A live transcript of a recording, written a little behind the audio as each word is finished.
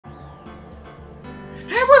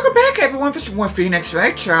welcome back everyone for some more Phoenix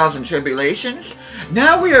Wright Trials and Tribulations.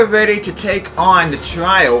 Now we are ready to take on the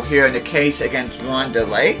trial here in the case against Ron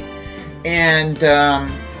DeLay. And,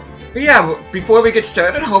 but yeah, before we get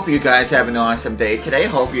started, hopefully you guys have an awesome day today.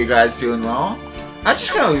 Hopefully you guys doing well. I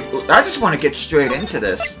just want to get straight into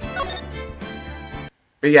this.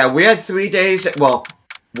 But yeah, we had 3 days, well,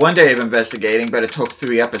 1 day of investigating, but it took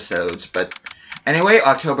 3 episodes. But anyway,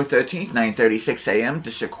 October 13th, 9:36 a.m.,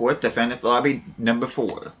 District Court, Defendant Lobby, number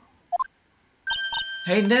 4.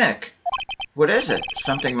 Hey, Nick. What is it?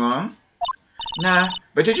 Something wrong? Nah,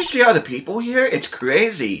 but did you see all the people here? It's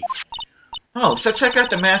crazy. Oh, so check out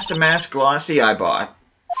the Master Mask Glossy I bought.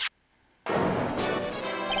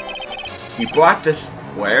 You bought this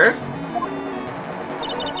where?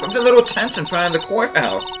 From the little tents in front of the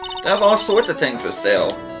courthouse. They have all sorts of things for sale.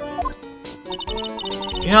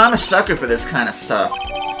 You know, I'm a sucker for this kind of stuff.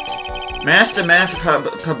 Master Mask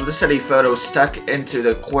publicity photo stuck into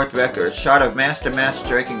the court record. Shot of Master Mask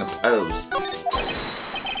striking a pose.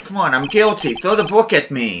 Come on, I'm guilty. Throw the book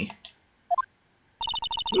at me.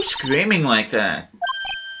 Who's screaming like that?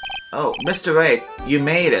 Oh, Mr. Wright, you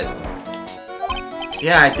made it.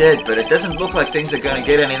 Yeah, I did, but it doesn't look like things are gonna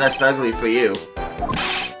get any less ugly for you.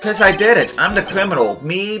 'Cause I did it. I'm the criminal.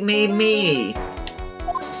 Me.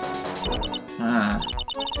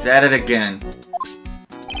 Is that it again?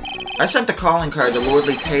 I sent the calling card to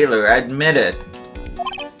Lordly Taylor, I admit it.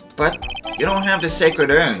 But you don't have the sacred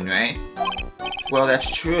urn, right? Well, that's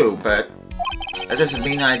true, but that doesn't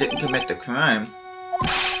mean I didn't commit the crime.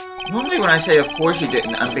 Normally when I say of course you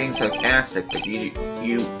didn't, I'm being sarcastic, but you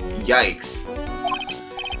yikes.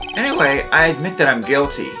 Anyway, I admit that I'm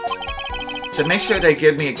guilty. So make sure they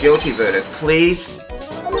give me a guilty verdict, please.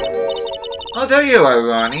 Oh, there you are,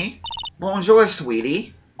 Ronnie. Bonjour,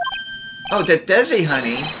 sweetie. Oh, Desi,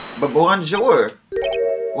 honey. But bonjour.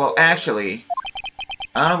 Well, actually,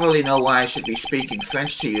 I don't really know why I should be speaking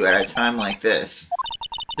French to you at a time like this.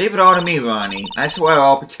 Leave it all to me, Ronnie. I swear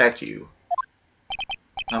I'll protect you.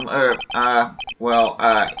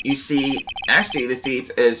 You see, actually the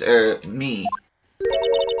thief is, me.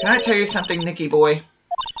 Can I tell you something, Nicky boy?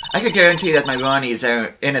 I can guarantee that my Ronnie is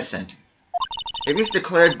innocent. If he's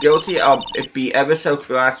declared guilty, I'll be ever so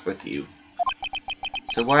cross with you.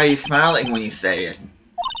 So why are you smiling when you say it?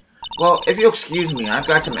 Well, if you'll excuse me, I've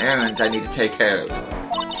got some errands I need to take care of.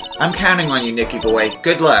 I'm counting on you, Nicky boy.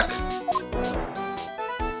 Good luck.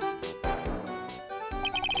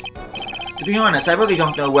 To be honest, I really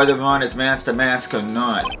don't know whether Ron is Master Mask or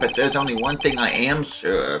not, but there's only one thing I am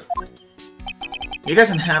sure of. He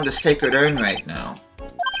doesn't have the sacred urn right now.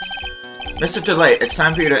 Mr. DeLay, it's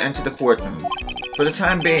time for you to enter the courtroom. For the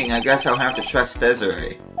time being, I guess I'll have to trust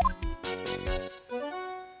Desiree.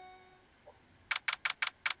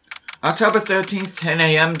 October 13th, 10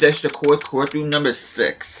 a.m., District Court, Courtroom number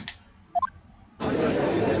 6.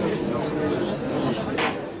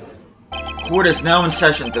 Court is now in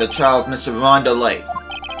session for the trial of Mr. Ron DeLay.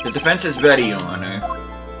 The defense is ready, Your Honor.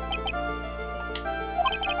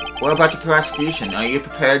 What about the prosecution? Are you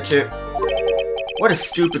prepared to... What a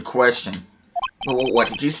stupid question. What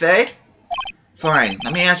did you say? Fine,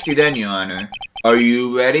 let me ask you then, Your Honor. Are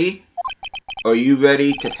you ready? Are you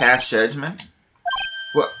ready to pass judgment?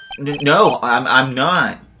 Well, no, I'm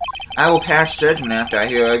not. I will pass judgment after I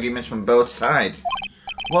hear arguments from both sides.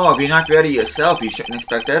 Well, if you're not ready yourself, you shouldn't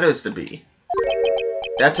expect others to be.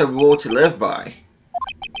 That's a rule to live by.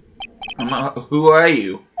 Who are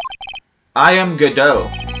you? I am Godot,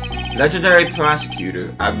 legendary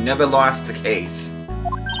prosecutor. I've never lost a case.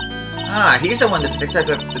 Ah, he's the one that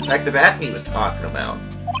Detective Acme was talking about.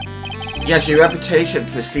 Yes, your reputation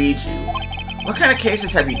precedes you. What kind of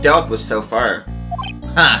cases have you dealt with so far?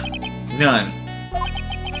 Ha! None.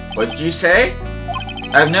 What did you say?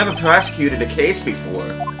 I've never prosecuted a case before.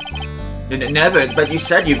 Never, but you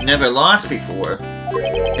said you've never lost before.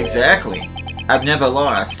 Exactly. I've never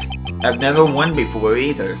lost. I've never won before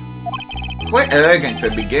either. Quite arrogant for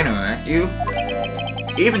a beginner, aren't you?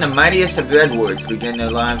 Even the mightiest of redwoods begin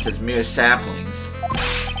their lives as mere saplings.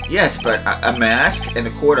 Yes, but a mask in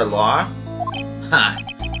the court of law? Ha!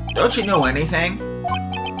 Don't you know anything?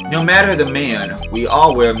 No matter the man, we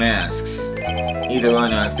all wear masks. Either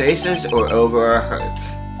on our faces or over our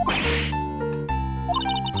hearts.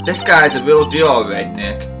 This guy's a real deal, alright,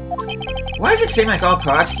 Nick. Why does it seem like all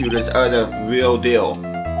prosecutors are the real deal?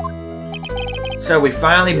 So we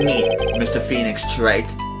finally meet Mr. Phoenix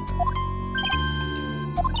Wright.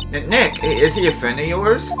 Nick, is he a friend of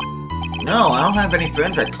yours? No, I don't have any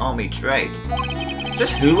friends that call me Trite.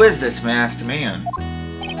 Just who is this masked man?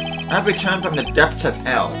 I've returned from the depths of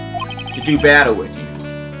hell to do battle with you.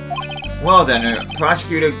 Well then,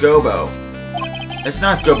 Prosecutor Gobo, It's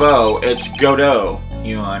not Godot, it's Godot,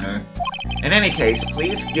 Your Honor. In any case,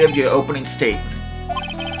 please give your opening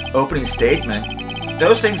statement. Opening statement?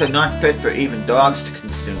 Those things are not fit for even dogs to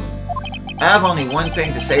consume. I have only one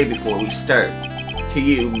thing to say before we start. To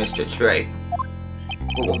you, Mr. Trey.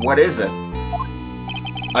 What is it?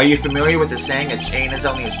 Are you familiar with the saying, a chain is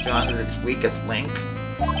only as strong as its weakest link?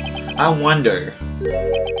 I wonder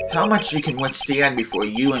how much you can withstand before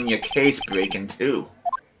you and your case break in two.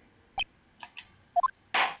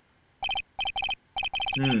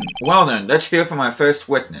 Well then, let's hear from our first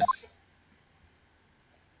witness.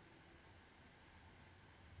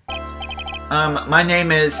 My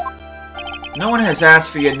name is... No one has asked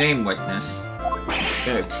for your name, witness.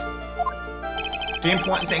 Look. The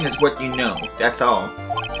important thing is what you know, that's all.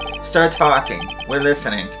 Start talking. We're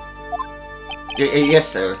listening. Yes,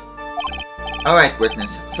 sir. Alright,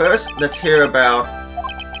 witness. First, let's hear about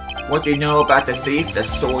what you know about the thief that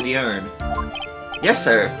stole the urn. Yes,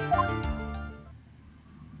 sir.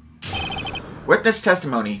 Witness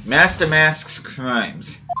testimony. Master Mask's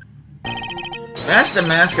crimes. Master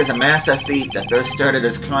Mask is a master thief that first started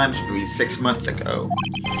his crime spree 6 months ago.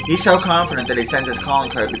 He's so confident that he sends his calling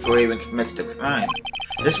card before he even commits the crime.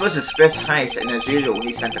 This was his 5th heist, and as usual,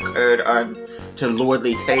 he sent a card on to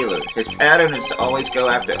Lordly Taylor. His pattern is to always go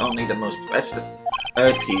after only the most precious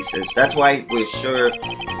art pieces. That's why we're sure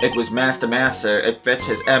it was Master Mask, sir. It fits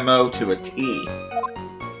his MO to a T.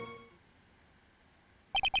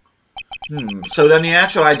 So then the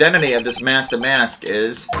actual identity of this Master Mask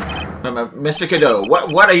is... Mr. Godot,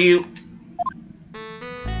 what are you...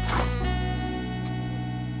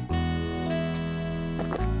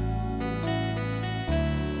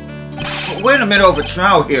 We're in the middle of a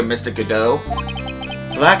trial here, Mr. Godot.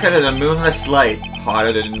 Blacker than a moonless light,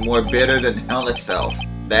 hotter and more bitter than hell itself.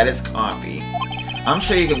 That is coffee. I'm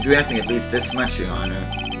sure you can grant me at least this much, Your Honor.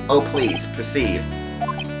 Oh, please, proceed.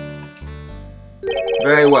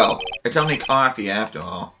 Very well. It's only coffee, after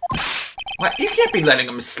all. What? You can't be letting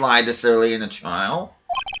him slide this early in the trial.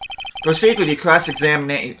 Proceed with your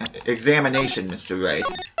cross-examination, Mr. Wright.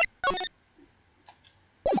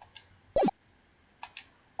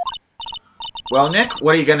 Well, Nick,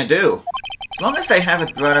 what are you gonna do? As long as they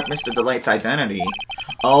haven't brought up Mr. Delight's identity,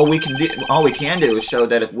 all we can do is show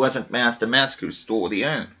that it wasn't Master Mask who stole the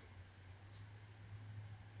urn.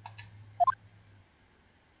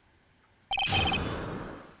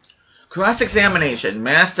 Cross-examination,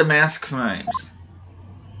 Master Mask crimes.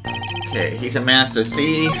 Okay, he's a master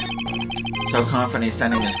thief. So confident he's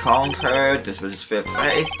sending his calling card. This was his 5th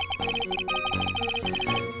heist.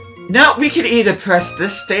 Now, we could either press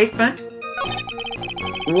this statement,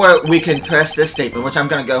 or we can press this statement, which I'm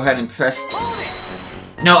gonna go ahead and press...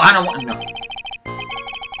 No, I don't want... No.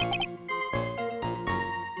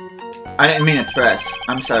 I didn't mean to press.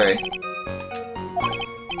 I'm sorry.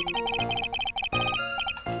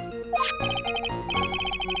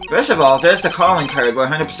 First of all, there's the calling card. We're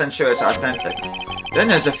 100% sure it's authentic. Then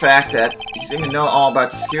there's the fact that you seem to know all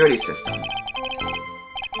about the security system.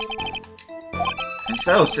 And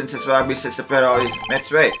so, since this robbery system fed all these...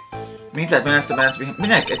 That's right. It means that Master Mask...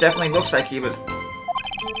 Nick, it definitely looks like he was...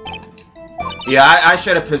 Yeah, I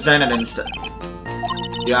should have presented instead.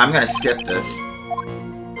 Yeah, I'm gonna skip this.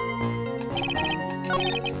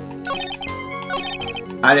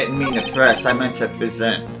 I didn't mean to press, I meant to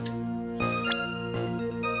present.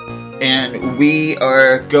 And we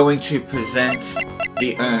are going to present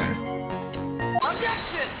the urn.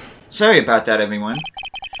 Objection! Sorry about that, everyone.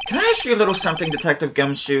 Can I ask you a little something, Detective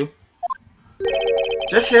Gumshoe?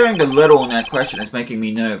 Just hearing the little in that question is making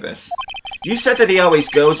me nervous. You said that he always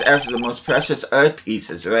goes after the most precious art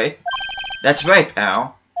pieces, right? That's right,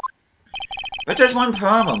 pal. But there's one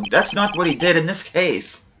problem. That's not what he did in this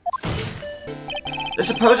case. The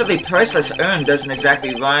supposedly priceless urn doesn't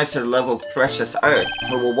exactly rise to the level of precious art.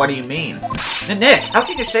 Well, what do you mean? Now, Nick, how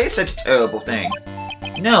can you say such a terrible thing?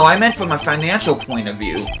 No, I meant from a financial point of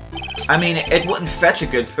view. I mean, it wouldn't fetch a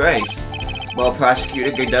good price. Well,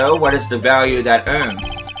 Prosecutor Godot, what is the value of that urn?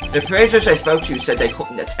 The appraisers I spoke to said they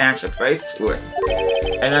couldn't attach a price to it.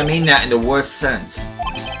 And I mean that in the worst sense.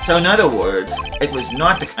 So in other words, it was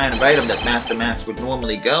not the kind of item that Master Mask would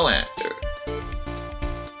normally go after.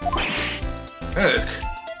 Ugh.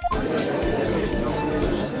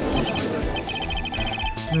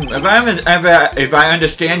 If I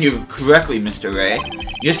understand you correctly, Mr. Ray,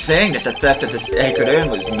 you're saying that the theft of the sacred urn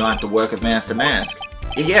was not the work of Master Mask.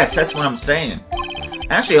 Yes, that's what I'm saying.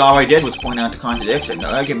 Actually, all I did was point out the contradiction. The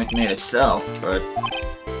argument made itself, but...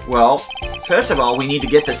 Well, first of all, we need to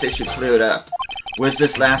get this issue cleared up. Was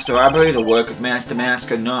this last robbery the work of Master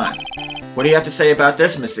Mask or not? What do you have to say about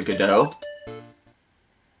this, Mr. Godot?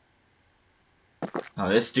 Oh,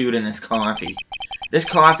 this dude and his coffee. This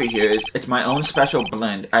coffee here it's my own special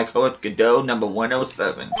blend. I call it Godot number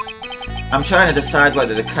 107. I'm trying to decide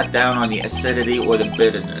whether to cut down on the acidity or the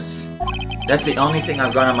bitterness. That's the only thing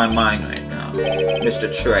I've got on my mind right now, Mr.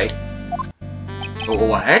 Trey.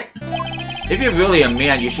 What? If you're really a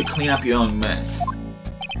man, you should clean up your own mess.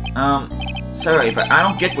 Sorry, but I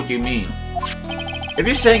don't get what you mean. If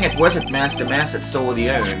you're saying it wasn't Master Mask that stole the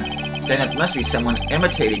urn, then it must be someone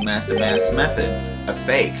imitating Master Mask's methods. A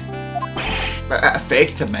fake. A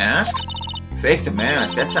fake to Mask? Fake to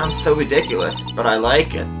Mask? That sounds so ridiculous, but I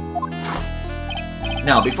like it.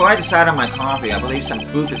 Now, before I decide on my coffee, I believe some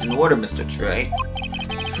proof is in order, Mr. Trey.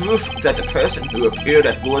 Proof that the person who appeared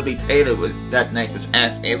at Lordly Taylor that night was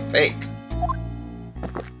a fake.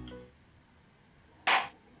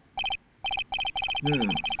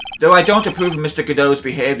 Though I don't approve of Mr. Godot's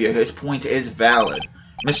behavior, his point is valid.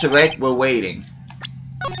 Mr. Wright, we're waiting.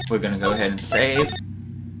 We're gonna go ahead and save.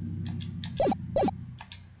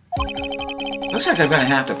 Looks like I'm gonna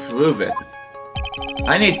have to prove it.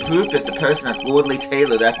 I need proof that the person at Lordly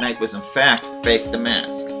Taylor that night was in fact Fake the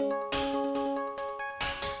Mask.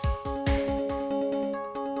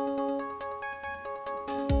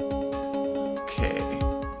 Okay.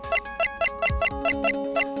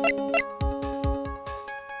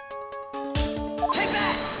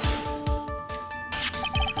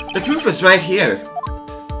 The proof is right here.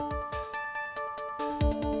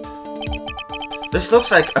 This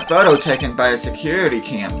looks like a photo taken by a security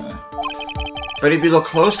camera. But if you look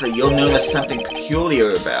closely, you'll notice something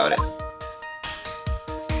peculiar about it.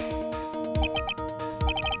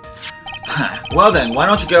 Well then, why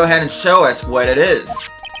don't you go ahead and show us what it is?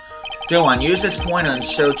 Go on, use this pointer and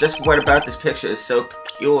show just what about this picture is so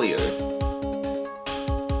peculiar.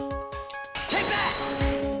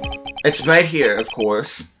 It's right here, of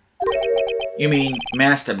course. You mean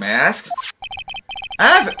Master Mask? I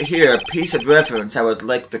have here a piece of reference I would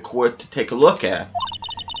like the court to take a look at.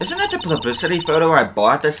 Isn't that the publicity photo I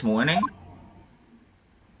bought this morning?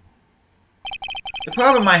 The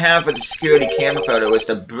problem I have with the security camera photo is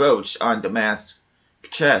the brooch on the mask's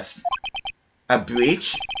chest. A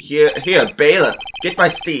breach? Here, bailiff, get my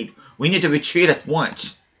steed. We need to retreat at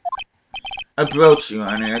once. A brooch, Your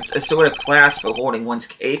Honor. It's a sort of clasp for holding one's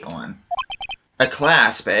cape on. A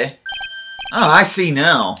clasp, eh? Oh, I see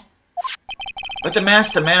now. But the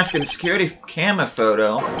Mask in the security camera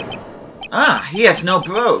photo... Ah, he has no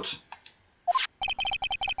brooch.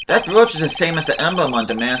 That brooch is the same as the emblem on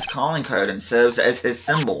the Mask calling card and serves as his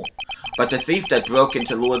symbol. But the thief that broke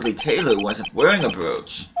into Lordly Taylor wasn't wearing a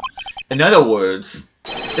brooch. In other words,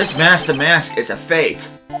 this Master Mask is a fake.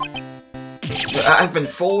 But I've been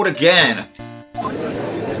fooled again.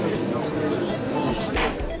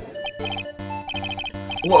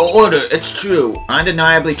 Order, it's true.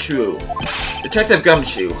 Undeniably true. Detective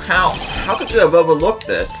Gumshoe, how could you have overlooked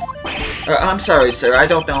this? I'm sorry, sir. I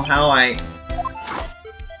don't know how I...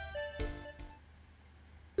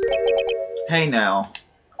 Hey now.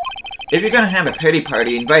 If you're gonna have a pity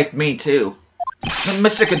party, invite me too.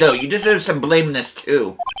 Mr. Godot, you deserve some blameless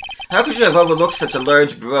too. How could you have overlooked such a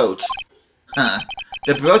large brooch? Huh.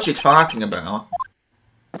 The brooch you're talking about.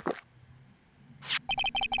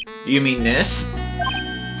 You mean this?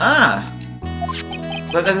 Ah.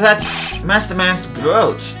 But that's Master Mask's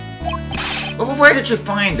brooch. Well, where did you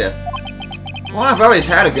find it? Well, I've always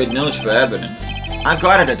had a good nose for evidence. I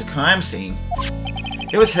got it at the crime scene.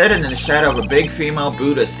 It was hidden in the shadow of a big female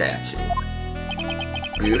Buddha statue.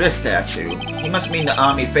 Buddha statue? He must mean the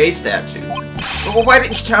Ami Faith statue. Well, why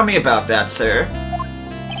didn't you tell me about that, sir?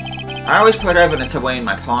 I always put evidence away in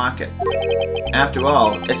my pocket. After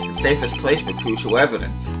all, it's the safest place for crucial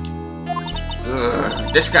evidence.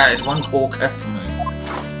 Ugh, this guy is one cool customer.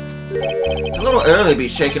 It's a little early to be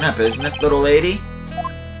shaken up, isn't it, little lady?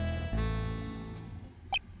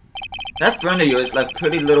 That friend of yours left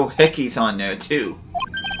pretty little hickeys on there, too.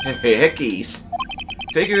 Hickeys?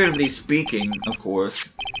 Figuratively speaking, of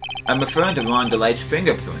course. I'm referring to Ron Delight's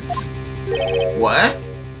fingerprints. What?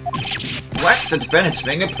 What? The defendant's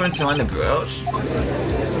fingerprints on the brooch?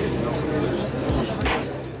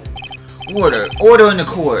 Order in the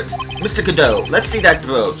court. Mr. Godot, let's see that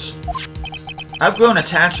brooch. I've grown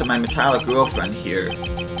attached to my metallic girlfriend here.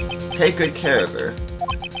 Take good care of her.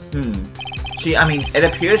 It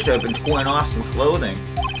appears to have been torn off some clothing.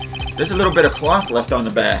 There's a little bit of cloth left on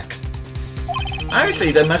the back.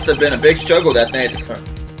 Obviously, there must have been a big struggle that night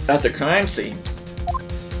at the crime scene.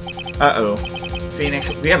 Uh-oh. Phoenix,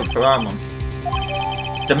 we have a problem.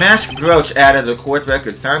 The masked brooch added to the court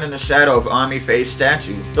record found in the shadow of Ami Faye's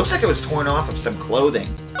statue. Looks like it was torn off of some clothing.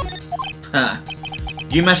 Huh.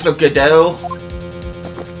 You mess with Godot?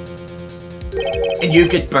 And you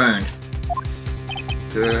get burned.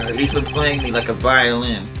 He's been playing me like a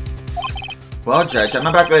violin. Well, Judge, I'm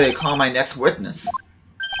about ready to call my next witness.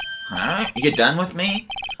 Huh? You done with me?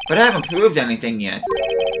 But I haven't proved anything yet.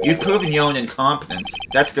 You've proven your own incompetence.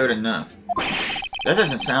 That's good enough. That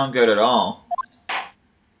doesn't sound good at all.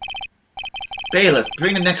 Bailiff,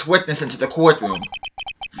 bring the next witness into the courtroom.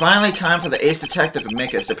 Finally time for the ace detective to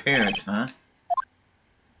make his appearance, huh?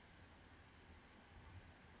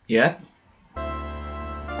 Yep.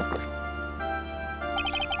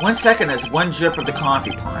 1 second is one drip of the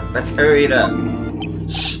coffee pot. Let's hurry it up.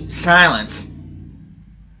 Shh! Silence!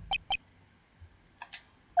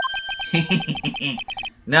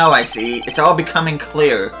 Now I see. It's all becoming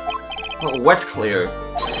clear. Well, what's clear?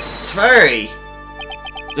 Sfurry!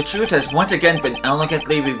 The truth has once again been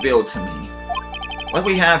elegantly revealed to me. What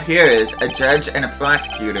we have here is a judge and a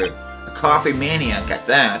prosecutor. A coffee maniac at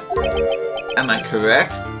that. Am I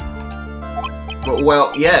correct?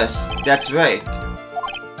 Well, yes, that's right.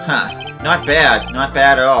 Huh, not bad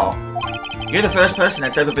at all. You're the first person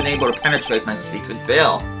that's ever been able to penetrate my secret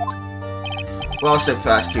veil. Well, Sir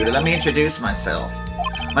Prosecutor, let me introduce myself.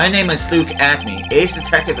 My name is Luke Acme, ace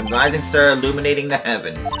detective and rising star illuminating the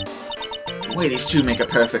heavens. Boy, these two make a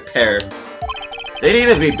perfect pair. They'd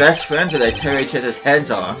either be best friends or they'd tear each other's heads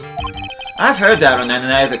off. I've heard that on that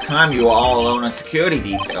night of the crime you were all alone on security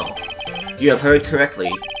detail. You have heard correctly.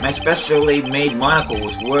 My specially made monocle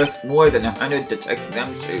was worth more than 100 Detective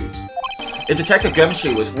Gumshoes. If Detective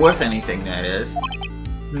Gumshoe was worth anything, that is.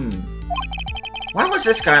 Why was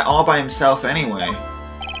this guy all by himself anyway?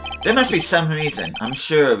 There must be some reason. I'm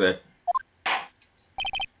sure of it.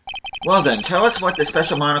 Well then, tell us what the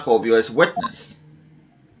special monocle of yours witnessed.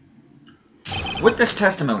 Witness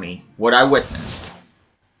testimony. What I witnessed.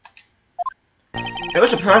 It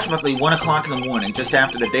was approximately 1 o'clock in the morning, just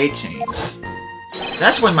after the date changed.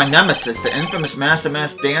 That's when my nemesis, the infamous Master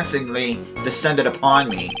Mask, dancingly descended upon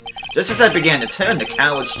me. Just as I began to turn, the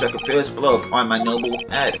coward struck a fierce blow upon my noble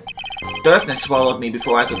head. Darkness swallowed me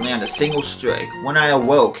before I could land a single strike. When I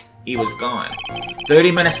awoke, he was gone.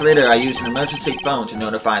 30 minutes later, I used an emergency phone to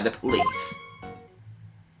notify the police.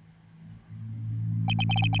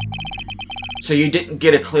 So you didn't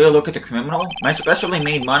get a clear look at the criminal? My specially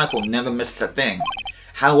made monocle never misses a thing.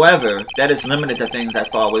 However, that is limited to things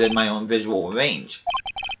that fall within my own visual range.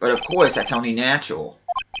 But of course, that's only natural.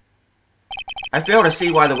 I fail to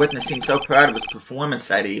see why the witness seemed so proud of his performance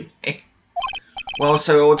that evening. Well,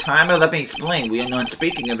 sir, old-timer, let me explain. We are not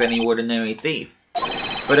speaking of any ordinary thief,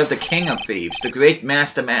 but of the king of thieves, the great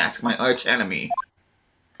Master Mask, my arch-enemy.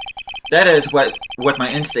 That is what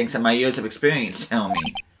my instincts and my years of experience tell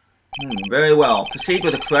me. Very well. Proceed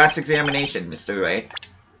with a cross-examination, Mr. Wright.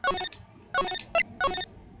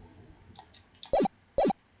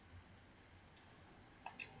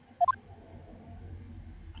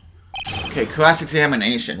 Okay,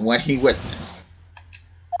 cross-examination. What he witnessed.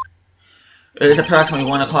 It is approximately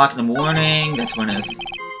 1 o'clock in the morning. That's when his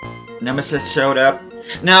nemesis showed up.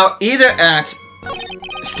 Now, either at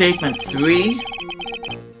Statement 3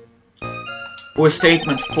 or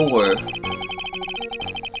Statement 4,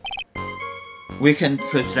 we can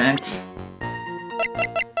present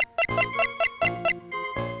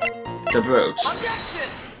the brooch.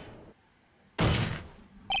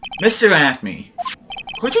 Mr. Acme,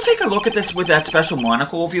 could you take a look at this with that special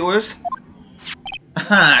monocle of yours?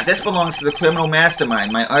 Aha, this belongs to the criminal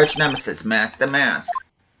mastermind, my arch-nemesis, Master Mask.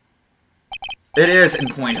 It is, in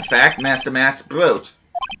point of fact, Master Mask's brooch.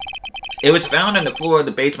 It was found on the floor of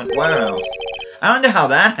the basement warehouse. I wonder how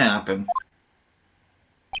that happened.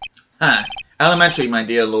 Huh. Elementary, my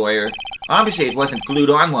dear lawyer. Obviously it wasn't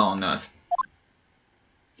glued on well enough.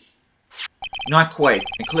 Not quite.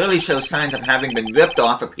 It clearly shows signs of having been ripped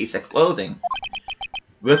off a piece of clothing.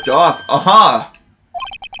 Ripped off? Aha!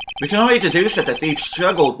 We can only deduce that the thief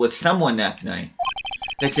struggled with someone that night.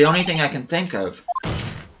 That's the only thing I can think of.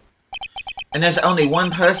 And there's only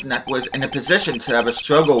one person that was in a position to have a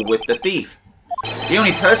struggle with the thief. The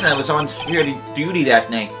only person that was on security duty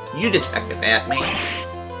that night. You, Detective Acme.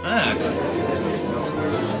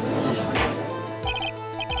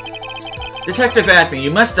 Detective Acme,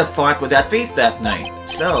 you must have fought with that thief that night.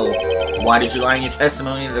 So, why did you lie in your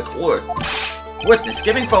testimony to the court? Witness,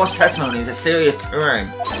 giving false testimony is a serious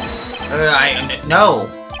crime. No.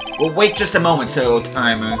 Well, wait just a moment, sir,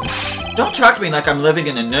 old-timer. Don't talk to me like I'm living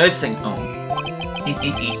in a nursing home.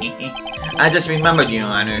 I just remembered, Your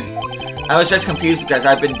Honor. I was just confused because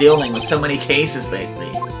I've been dealing with so many cases lately.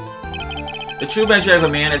 The true measure of a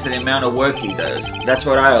man is the amount of work he does. That's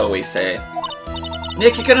what I always say.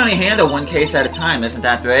 Nick, you can only handle one case at a time, isn't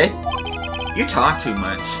that right? You talk too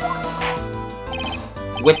much.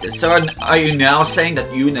 Witness, so are you now saying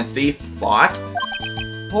that you and the thief fought?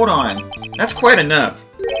 Hold on. That's quite enough,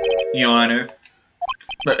 Your Honor.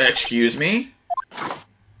 But, excuse me?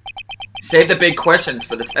 Save the big questions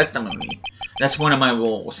for the testimony. That's one of my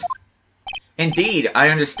rules. Indeed, I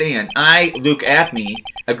understand. I, Luke Atney,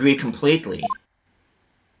 agree completely.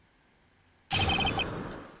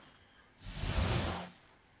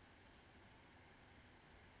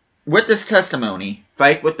 Witness testimony.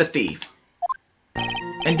 Fight with the thief.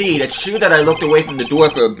 Indeed, it's true that I looked away from the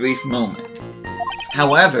door for a brief moment.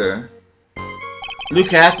 However, Luke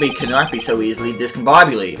Atney cannot be so easily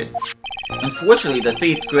discombobulated. Unfortunately, the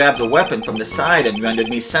thief grabbed a weapon from the side and rendered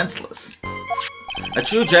me senseless. A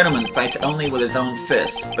true gentleman fights only with his own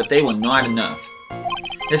fists, but they were not enough.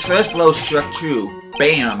 His first blow struck true,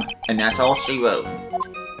 bam, and that's all she wrote.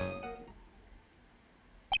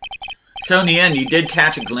 So in the end, you did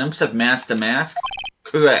catch a glimpse of Mask to Mask?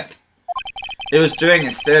 Correct. It was during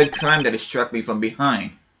his third crime that he struck me from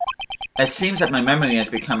behind. It seems that my memory has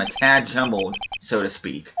become a tad jumbled, so to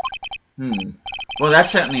speak. Well,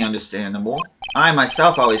 that's certainly understandable. I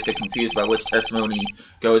myself always get confused by which testimony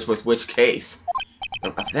goes with which case.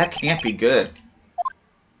 But that can't be good.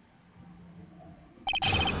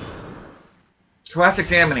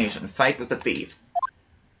 Cross-examination. Fight with the thief.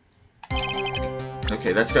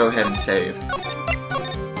 Okay, let's go ahead and save.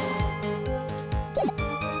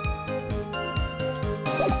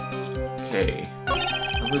 Okay.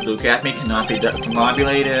 Luke Atney cannot be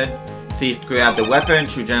combobulated. Thief grabbed a weapon.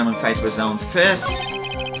 True gentleman fights with his own fists.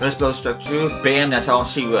 First blow struck true. Bam, that's all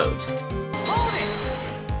she wrote.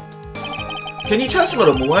 Can you tell us a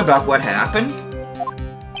little more about what happened?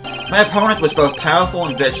 My opponent was both powerful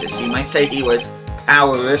and vicious. You might say he was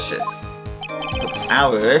powericious.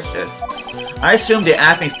 Powericious? I assumed the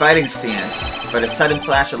Atney fighting stance, but a sudden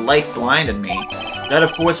flash of light blinded me. That,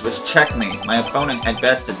 of course, was checkmate. My opponent had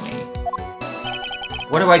bested me.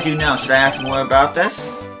 What do I do now? Should I ask more about this?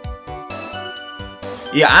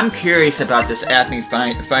 Yeah, I'm curious about this Atney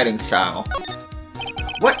fighting style.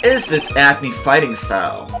 What is this Atney fighting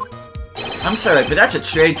style? I'm sorry, but that's a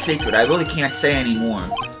trade secret. I really can't say anymore.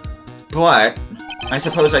 But I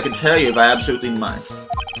suppose I can tell you if I absolutely must.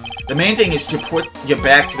 The main thing is to put your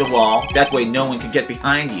back to the wall. That way no one can get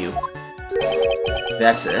behind you.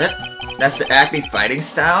 That's it? That's the Atney fighting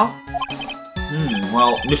style?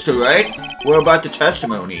 Well, Mr. Wright, what about the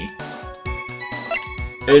testimony?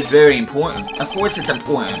 It is very important. Of course it's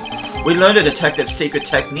important. We learned a detective's secret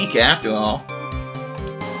technique after all.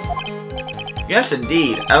 Yes,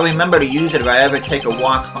 indeed. I'll remember to use it if I ever take a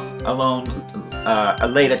walk alone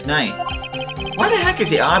late at night. Why the heck is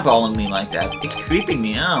he eyeballing me like that? It's creeping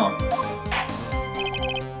me out.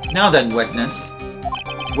 Now then, witness.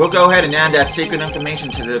 We'll go ahead and add that secret information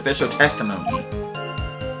to the official testimony.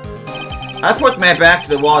 I put my back to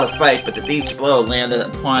the wall to fight, but the thief's blow landed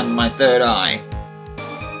upon my third eye.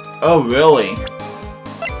 Oh, really?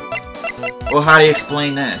 Well, how do you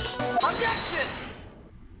explain this?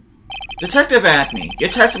 Detective Atney, your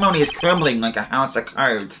testimony is crumbling like a house of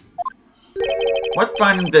cards. What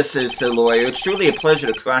fun this is, Sir Lawyer. It's truly a pleasure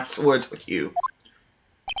to cross swords with you.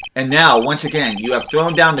 And now, once again, you have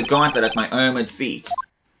thrown down the gauntlet at my armored feet.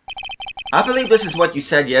 I believe this is what you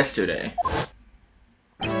said yesterday.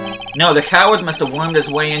 No, the coward must have wormed his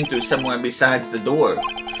way in through somewhere besides the door.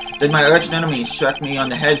 Then my arch-enemy struck me on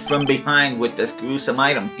the head from behind with this gruesome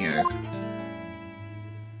item here.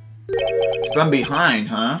 From behind,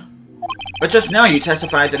 huh? But just now you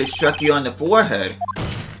testified that he struck you on the forehead.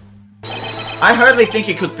 I hardly think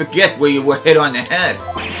you could forget where you were hit on the head.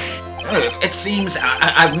 It seems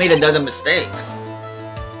I've made another mistake.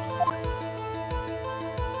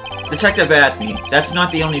 Detective Atney, that's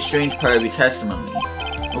not the only strange part of your testimony.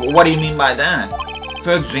 What do you mean by that?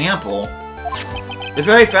 For example, the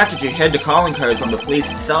very fact that you hid the calling card from the police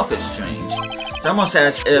itself is strange. It's almost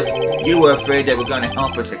as if you were afraid they were going to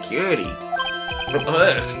help with security.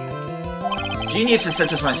 Geniuses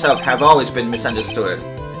such as myself have always been misunderstood.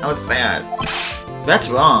 How sad. That's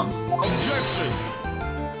wrong. Objection!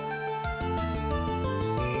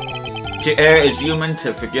 To err is human,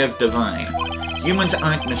 to forgive divine. Humans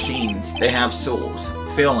aren't machines. They have souls,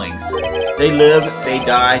 feelings. They live, they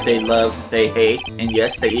die, they love, they hate, and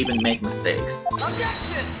yes, they even make mistakes.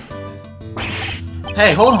 Objection!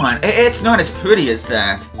 Hey, hold on. It's not as pretty as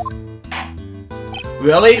that.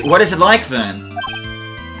 Really? What is it like then?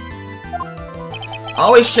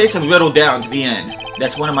 Always chase a riddle down to the end.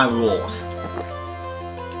 That's one of my rules.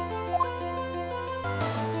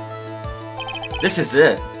 This is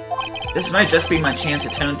it. This might just be my chance to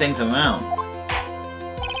turn things around.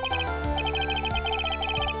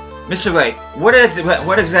 Mr. Wright,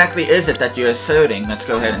 what exactly is it that you're asserting? Let's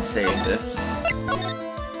go ahead and save this.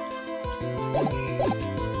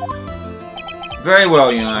 Very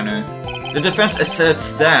well, Your Honor. The defense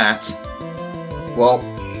asserts that... Well,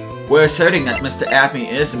 we're asserting that Mr. Acme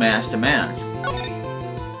is masked to mask.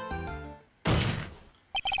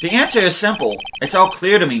 The answer is simple. It's all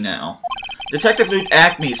clear to me now. Detective Luke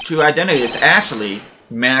Acme's true identity is actually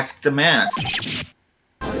masked to mask.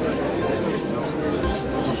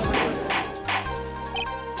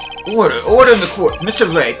 Order in the court. Mr.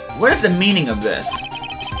 Wright, what is the meaning of this?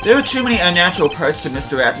 There are too many unnatural parts to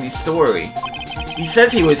Mr. Acme's story. He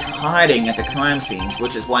says he was hiding at the crime scenes,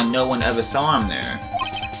 which is why no one ever saw him there.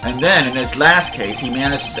 And then, in his last case, he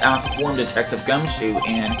manages to outperform Detective Gumshoe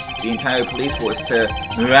and the entire police force to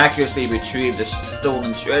miraculously retrieve the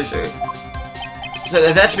stolen treasure.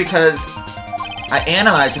 So that's because I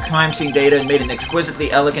analyzed the crime scene data and made an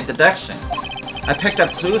exquisitely elegant deduction. I picked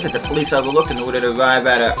up clues that the police overlooked in order to arrive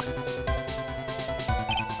at a...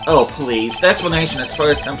 Oh, please. The explanation is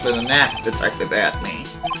far simpler than that, Detective Acme.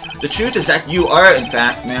 The truth is that you are, in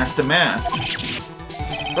fact, masked to mask.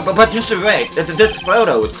 But Mr. Wright, this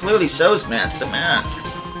photo, it clearly shows masked to mask.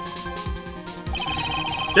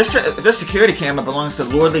 This security camera belongs to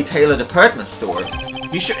Lordly Taylor Department Store.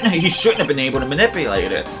 He shouldn't have been able to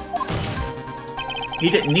manipulate it. He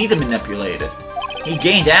didn't need to manipulate it. He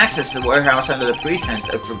gained access to the warehouse under the pretense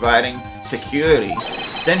of providing security.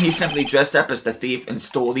 Then he simply dressed up as the thief and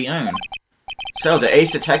stole the urn. So, the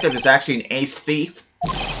ace detective is actually an ace thief?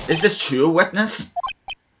 Is this true, witness?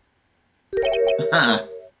 Huh.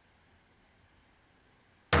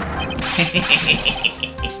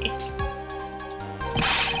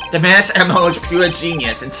 The mass MO is pure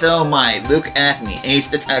genius, and so am I, Luke Acme,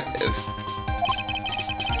 ace detective.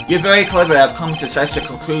 You're very clever to have come to such a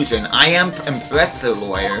conclusion. I am impressed, sir,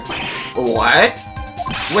 lawyer. What?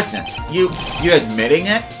 Witness, you're admitting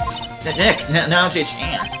it? Nick, now's your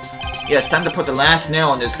chance. Yes, time to put the last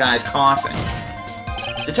nail in this guy's coffin.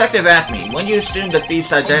 Detective Acme, when you assumed the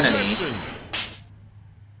thief's identity...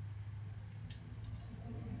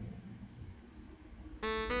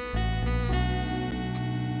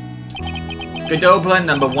 Godot blend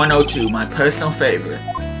number 102, my personal favorite.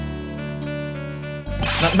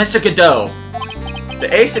 Mr. Godot, the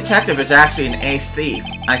ace detective is actually an ace thief.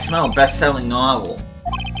 I smell a best-selling novel.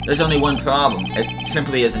 There's only one problem. It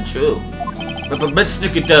simply isn't true. But Mr.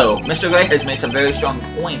 Godot, Mr. Wright has made some very strong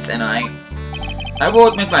points, and I will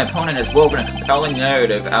admit my opponent has woven a compelling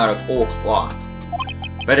narrative out of whole cloth.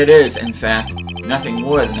 But it is, in fact, nothing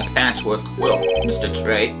more than a patchwork quilt, Mr.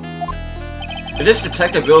 Wright. If this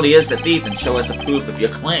detective really is the thief, then show us the proof of your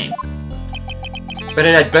claim. But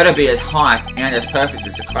it had better be as hot and as perfect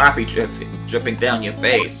as the coffee dripping down your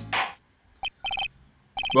face.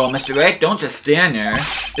 Well, Mr. Wright, don't just stand there.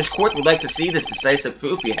 This court would like to see this decisive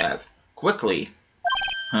proof you have. Quickly.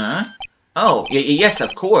 Huh? Oh, yes,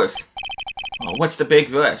 of course. Oh, what's the big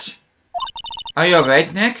rush? Are you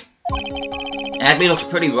alright, Nick? Abby looks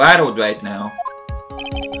pretty rattled right now.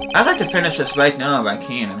 I'd like to finish this right now if I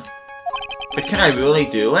can. But can I really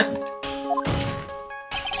do it?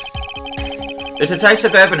 The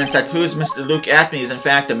decisive evidence that proves Mr. Luke Acme is in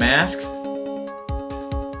fact a mask?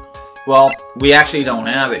 Well, we actually don't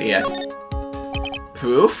have it yet.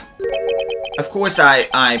 Proof? Of course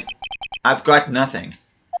I've got nothing.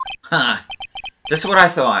 Huh. That's what I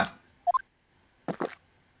thought.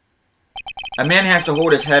 A man has to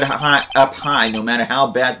hold his head up high no matter how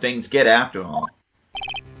bad things get after all.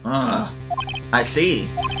 I see.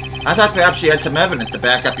 I thought perhaps you had some evidence to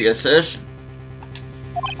back up your assertion.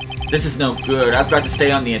 This is no good. I've got to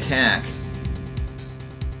stay on the attack.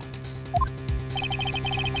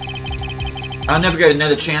 I'll never get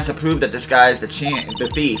another chance to prove that this guy is the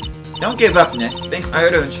thief. Don't give up, Nick. Think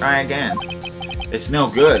harder and try again. It's no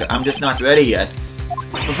good. I'm just not ready yet.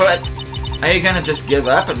 But, are you gonna just give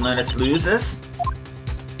up and let us lose this?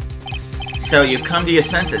 So, you've come to your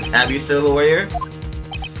senses, have you, sir lawyer?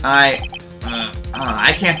 I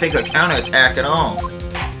can't think of a counterattack at all.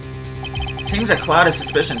 Seems a cloud of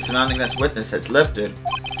suspicion surrounding this witness has lifted.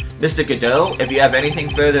 Mr. Godot, if you have anything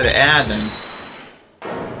further to add, then...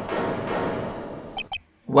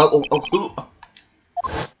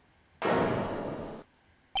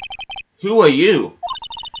 Who are you?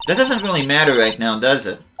 That doesn't really matter right now, does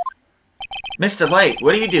it? Mr. Light,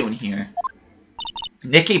 what are you doing here?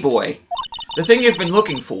 Nicky boy, the thing you've been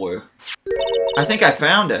looking for. I think I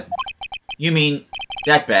found it. You mean,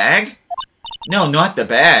 that bag? No, not the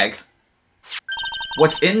bag.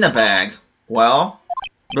 What's in the bag? Well,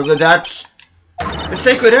 that's... the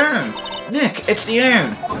sacred urn! Nick, it's the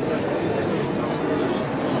urn!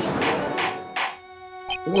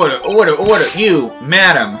 Order! You,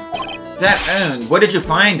 madam! That urn, where did you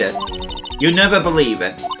find it? You'll never believe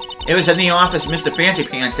it. It was in the office of Mr. Fancy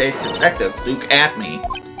Pants Ace Detective, Luke Atme.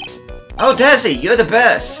 Oh, Desi, you're the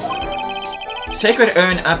best! Sacred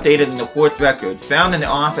urn updated in the court record, found in the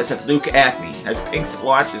office of Luke Atme, has pink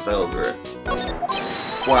splotches over it.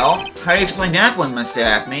 Well, how do you explain that one, Mr.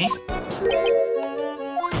 Atme?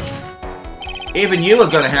 Even you are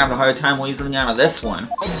gonna have a hard time weaseling out of this one.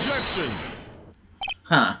 Objection!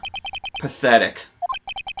 Huh. Pathetic.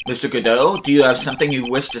 Mr. Godot, do you have something you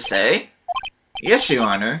wish to say? Yes, Your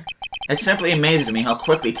Honor. It simply amazes me how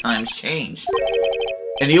quickly times change.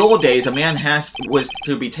 In the old days, a man was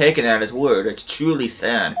to be taken at his word. It's truly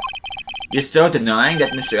sad. You're still denying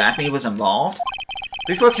that Mr. Atme was involved?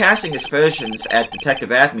 Before casting aspersions at Detective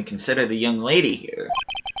Atme, consider the young lady here.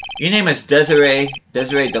 Your name is Desiree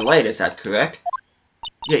Delight, is that correct?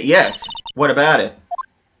 Yes. What about it?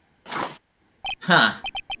 Huh.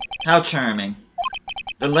 How charming.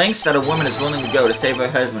 The lengths that a woman is willing to go to save her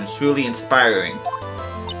husband is truly inspiring.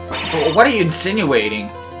 What are you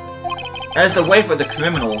insinuating? As the wife of the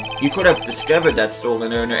criminal, you could have discovered that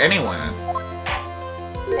stolen urn anywhere.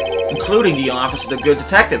 Including the office of the good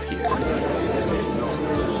detective here.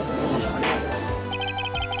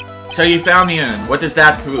 So you found the urn. What does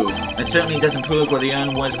that prove? It certainly doesn't prove where the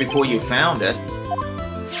urn was before you found it.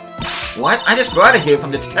 What? I just brought it here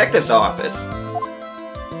from the detective's office.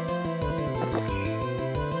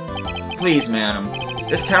 Please, madam.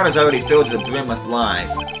 This town is already filled to the brim with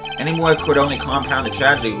lies. Any more could only compound the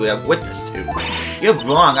tragedy we have witnessed to. You're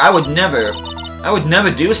wrong. I would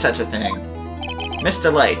never do such a thing.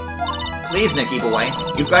 Mr. Light, please, Nicky boy,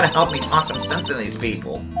 you've got to help me talk some sense into these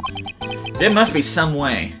people. There must be some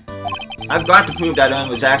way. I've got to prove that urn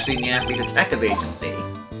was actually in the Atme Detective Agency.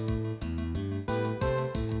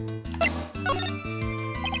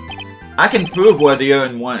 I can prove where the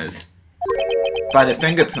urn was. By the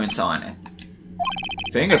fingerprints on it.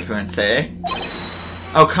 Fingerprints, eh?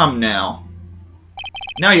 Oh, come now.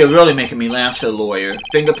 Now you're really making me laugh, Sir Lawyer.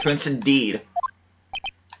 Fingerprints indeed.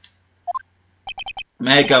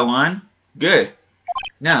 May I go on? Good.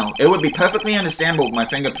 Now, it would be perfectly understandable if my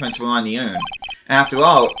fingerprints were on the urn. After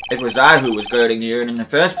all, it was I who was guarding the urn in the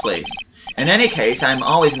first place. In any case, I am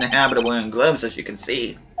always in the habit of wearing gloves, as you can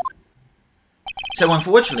see. So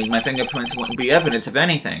unfortunately, my fingerprints wouldn't be evidence of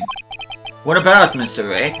anything. What about it, Mr.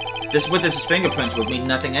 Wright? This witness's fingerprints would mean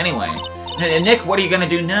nothing anyway. Nick, what are you gonna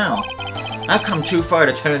do now? I've come too far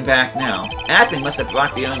to turn back now. Atme must have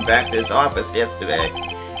brought the urn back to his office yesterday.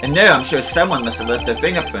 And there, I'm sure someone must have left their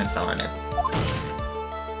fingerprints on it.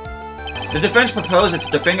 The defense proposes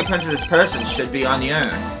that the fingerprints of this person should be on the urn.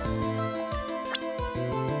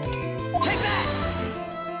 Take that!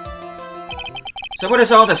 So what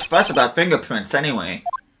is all this fuss about fingerprints, anyway?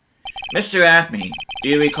 Mr. Atme, do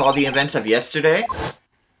you recall the events of yesterday?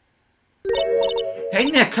 Hey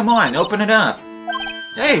Nick, come on, open it up.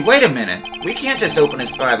 Hey, wait a minute. We can't just open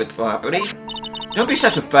his private property. Don't be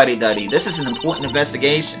such a fuddy-duddy. This is an important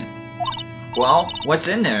investigation. Well, what's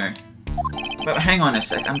in there? But hang on a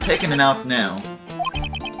sec, I'm taking it out now.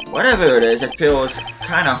 Whatever it is, it feels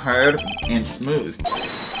kinda hard and smooth.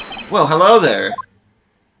 Well, hello there.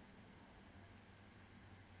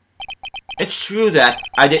 It's true that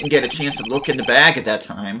I didn't get a chance to look in the bag at that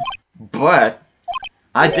time, but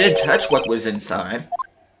I did touch what was inside.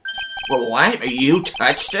 Well, what? You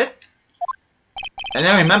touched it? And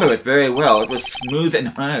I remember it very well. It was smooth and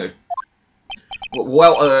hard.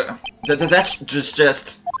 Well, that's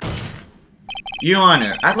just... Your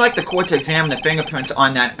Honor, I'd like the court to examine the fingerprints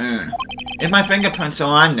on that urn. If my fingerprints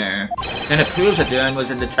are on there, then it proves that the urn was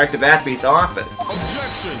in Detective Atme's office.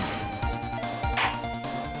 Objection!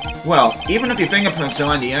 Well, even if your fingerprints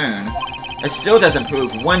are on the urn, it still doesn't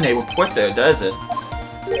prove when they were put there, does it?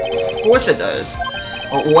 Of course it does.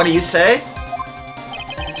 What do you say?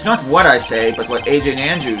 It's not what I say, but what Agent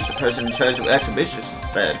Andrews, the person in charge of exhibitions,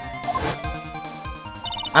 said.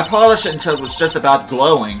 I polished it until it was just about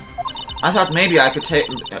glowing. I thought maybe I could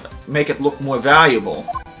make it look more valuable.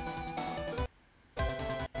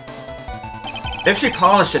 If she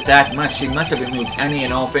polished it that much, she must have removed any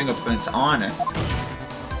and all fingerprints on it.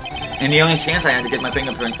 And the only chance I had to get my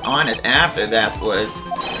fingerprints on it after that was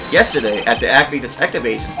yesterday at the Acme Detective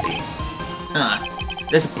Agency. Huh.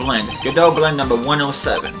 This blend, Godot blend number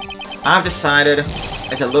 107. I've decided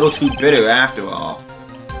it's a little too bitter after all.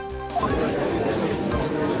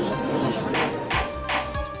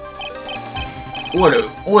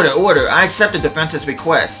 Order! I accept the defense's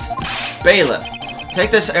request. Bailiff,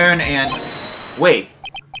 take this urn and... Wait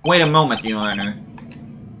a moment, Your Honor.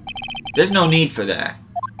 There's no need for that.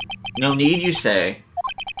 No need, you say?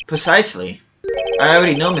 Precisely. I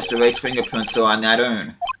already know Mr. Wright's fingerprints are on that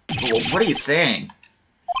urn. Well, what are you saying?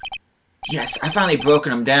 Yes, I finally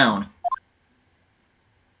broken him down.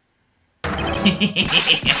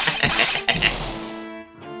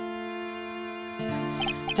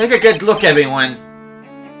 Take a good look, everyone.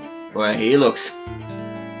 Well, he looks...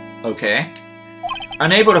 okay.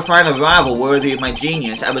 Unable to find a rival worthy of my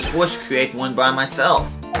genius, I was forced to create one by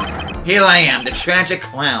myself. Here I am, the tragic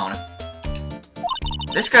clown.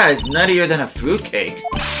 This guy is nuttier than a fruitcake.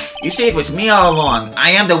 You see, it was me all along. I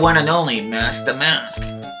am the one and only Mask the Mask.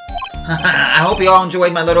 I hope you all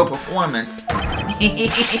enjoyed my little performance.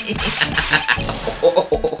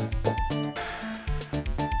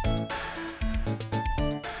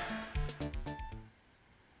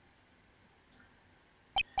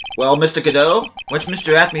 Well, Mr. Godot, what's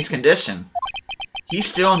Mr. Acme's condition? He's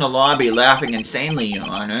still in the lobby laughing insanely, Your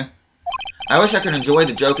Honor. I wish I could enjoy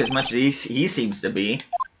the joke as much as he seems to be.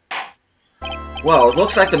 Well, it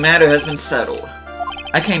looks like the matter has been settled.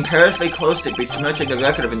 I came perilously close to besmirching the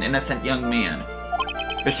record of an innocent young man.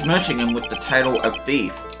 Besmirching him with the title of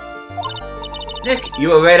thief. Nick, you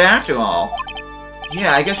were right after all.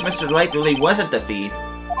 Yeah, I guess Mr. Light really wasn't the thief.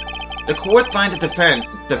 The court finds the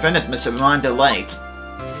defendant Mr. Ron Delight.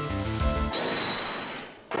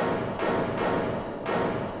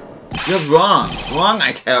 You're wrong. Wrong,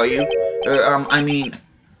 I tell you. I mean...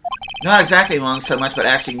 not exactly wrong so much, but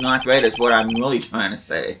actually not right is what I'm really trying to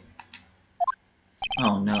say.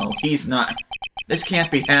 Oh no, he's not... this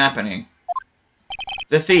can't be happening.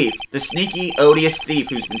 The thief. The sneaky, odious thief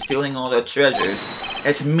who's been stealing all their treasures.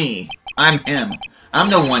 It's me. I'm him.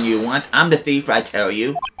 I'm the one you want. I'm the thief, I tell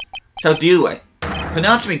you. So do it.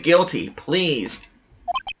 Pronounce me guilty, please.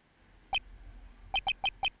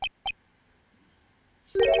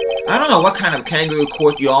 I don't know what kind of kangaroo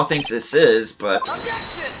court you all think this is, but...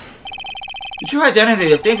 Objection! The true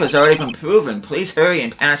identity of the thief has already been proven. Please hurry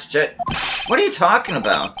and pass judgment. What are you talking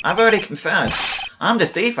about? I've already confessed. I'm the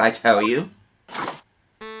thief, I tell you.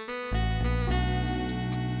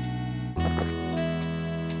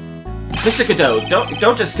 Mr. Godot,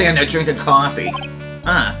 don't just stand there drinking coffee.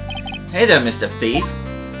 Huh. Hey there, Mr. Thief.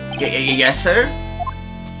 Yes, sir?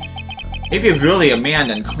 If you're really a man,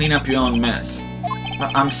 then clean up your own mess.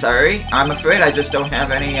 I'm sorry? I'm afraid I just don't have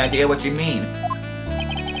any idea what you mean.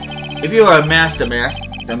 If you are a master mask,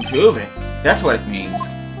 then prove it. That's what it means.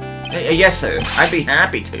 Yes, sir. I'd be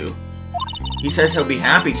happy to. He says he'll be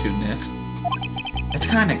happy to, Nick. That's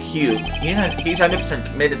kinda cute. He's 100%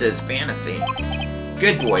 committed to his fantasy.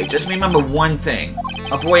 Good boy. Just remember one thing.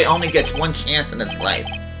 A boy only gets one chance in his life.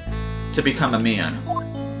 To become a man.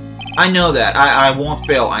 I know that. I won't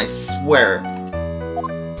fail, I swear.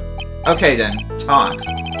 Okay then, talk.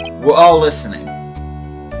 We're all listening.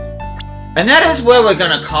 And that is where we're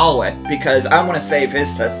gonna call it, because I want to save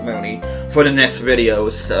his testimony for the next video,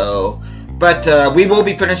 so... But, we will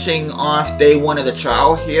be finishing off day 1 of the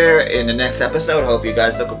trial here in the next episode. Hope you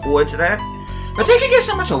guys are looking forward to that. But thank you guys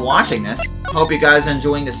so much for watching this. Hope you guys are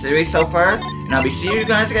enjoying the series so far, and I'll be seeing you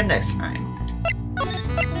guys again next time.